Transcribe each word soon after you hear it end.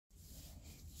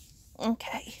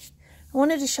Okay. I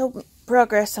wanted to show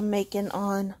progress I'm making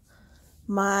on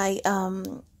my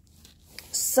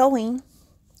sewing,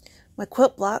 my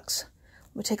quilt blocks.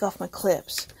 I'm going to take off my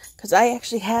clips because I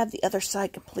actually have the other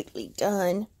side completely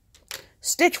done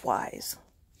stitch-wise.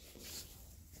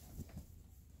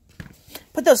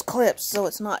 Put those clips so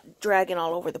it's not dragging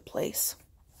all over the place.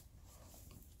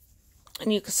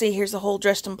 And you can see here's the whole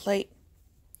Dresden plate.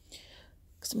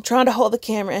 Because I'm trying to hold the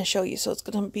camera and show you, so it's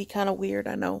going to be kind of weird,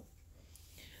 I know.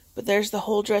 But there's the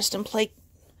whole Dresden plate.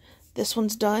 This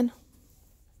one's done.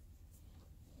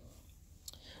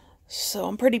 So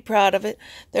I'm pretty proud of it.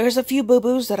 There's a few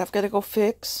boo-boos that I've got to go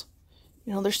fix.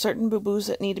 You know, there's certain boo-boos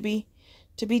that need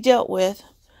to be dealt with.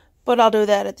 But I'll do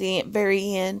that at the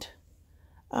very end.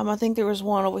 I think there was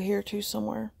one over here too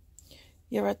somewhere.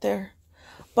 Yeah, right there.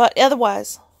 But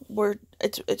otherwise,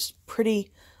 it's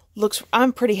pretty.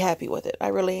 I'm pretty happy with it. I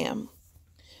really am.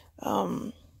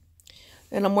 And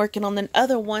I'm working on the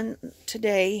other one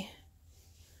today.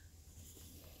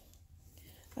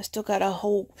 I still got a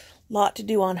whole lot to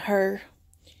do on her.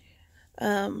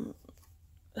 I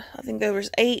think there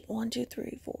was 8. 1, 2,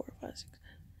 3, 4, 5, 6.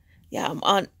 Yeah,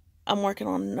 I'm working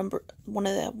on one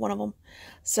of them.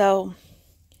 So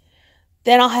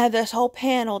then I'll have this whole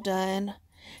panel done,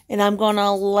 and I'm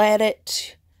gonna let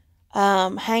it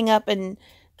hang up and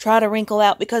try to wrinkle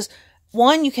out, because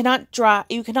one, you cannot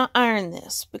iron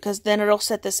this because then it'll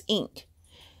set this ink.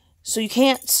 So you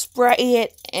can't spray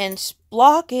it and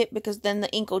block it because then the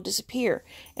ink will disappear.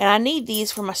 And I need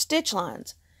these for my stitch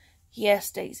lines. Yes,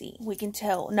 Daisy, we can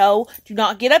tell. No, do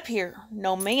not get up here.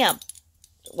 No, ma'am.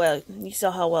 Well, you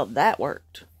saw how well that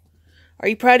worked. Are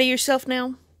you proud of yourself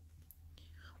now?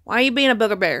 Why are you being a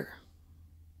booger bear?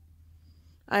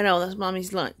 I know, that's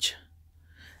Mommy's lunch.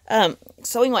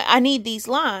 So anyway, I need these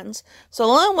lines. So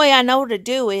the only way I know to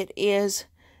do it is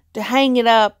to hang it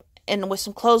up and with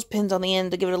some clothespins on the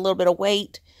end to give it a little bit of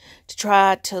weight to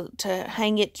try to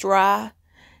hang it dry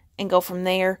and go from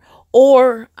there.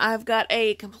 Or I've got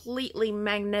a completely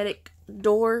magnetic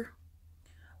door.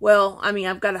 Well, I mean,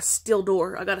 I've got a steel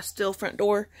door. I got a steel front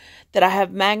door that I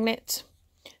have magnets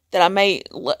that I may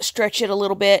stretch it a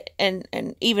little bit and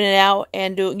even it out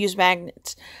and use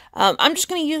magnets. I'm just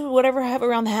going to use whatever I have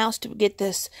around the house to get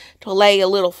this to lay a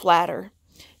little flatter.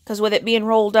 Because with it being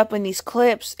rolled up in these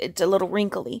clips, it's a little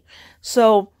wrinkly.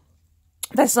 So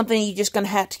that's something you're just going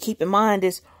to have to keep in mind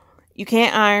is you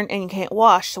can't iron and you can't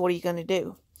wash. So what are you going to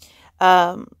do?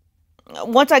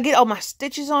 Once I get all my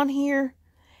stitches on here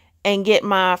and get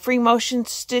my free motion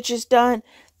stitches done,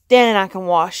 then I can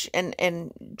wash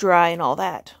and dry and all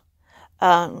that.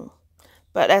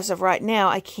 But as of right now,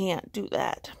 I can't do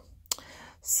that.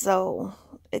 So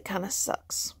it kind of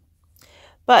sucks.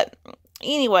 But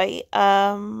anyway,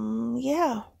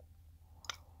 yeah.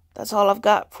 That's all I've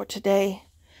got for today.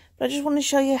 But I just want to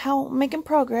show you how I'm making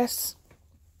progress.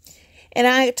 And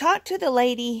I talked to the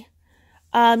lady,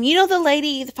 you know the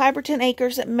lady, the Fiber 10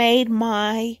 Acres that made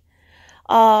my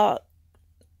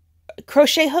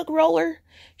crochet hook roller?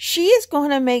 She is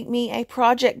going to make me a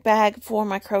project bag for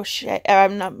my crochet,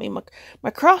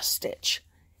 my cross stitch.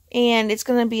 And it's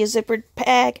going to be a zippered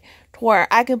bag to where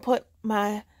I can put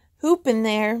my hoop in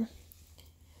there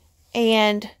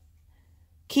and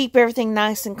keep everything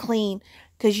nice and clean.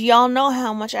 Because y'all know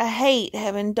how much I hate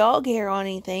having dog hair on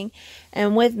anything.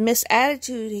 And with Miss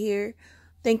Attitude here,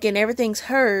 thinking everything's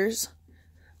hers,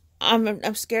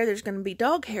 I'm scared there's going to be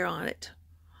dog hair on it.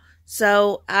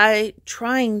 So I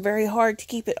trying very hard to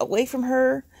keep it away from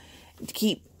her, to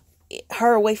keep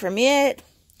her away from it,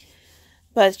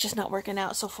 but it's just not working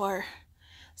out so far.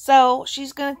 So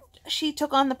she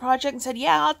took on the project and said,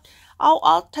 "Yeah,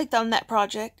 I'll take on that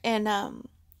project." And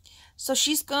so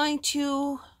she's going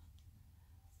to.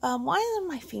 Why is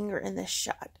my finger in this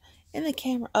shot in the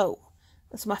camera? Oh,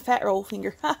 that's my fat roll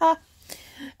finger.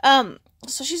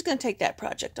 So she's going to take that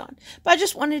project on. But I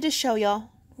just wanted to show y'all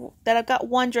that I've got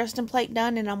one Dresden plate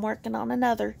done and I'm working on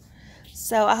another.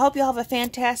 So I hope y'all have a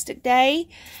fantastic day.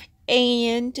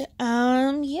 And,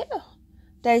 yeah.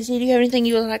 Daisy, do you have anything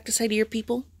you would like to say to your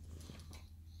people?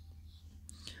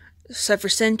 Except for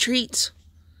send treats?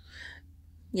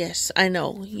 Yes, I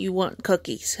know. You want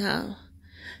cookies, huh?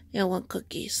 You want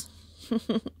cookies.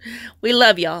 We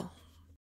love y'all.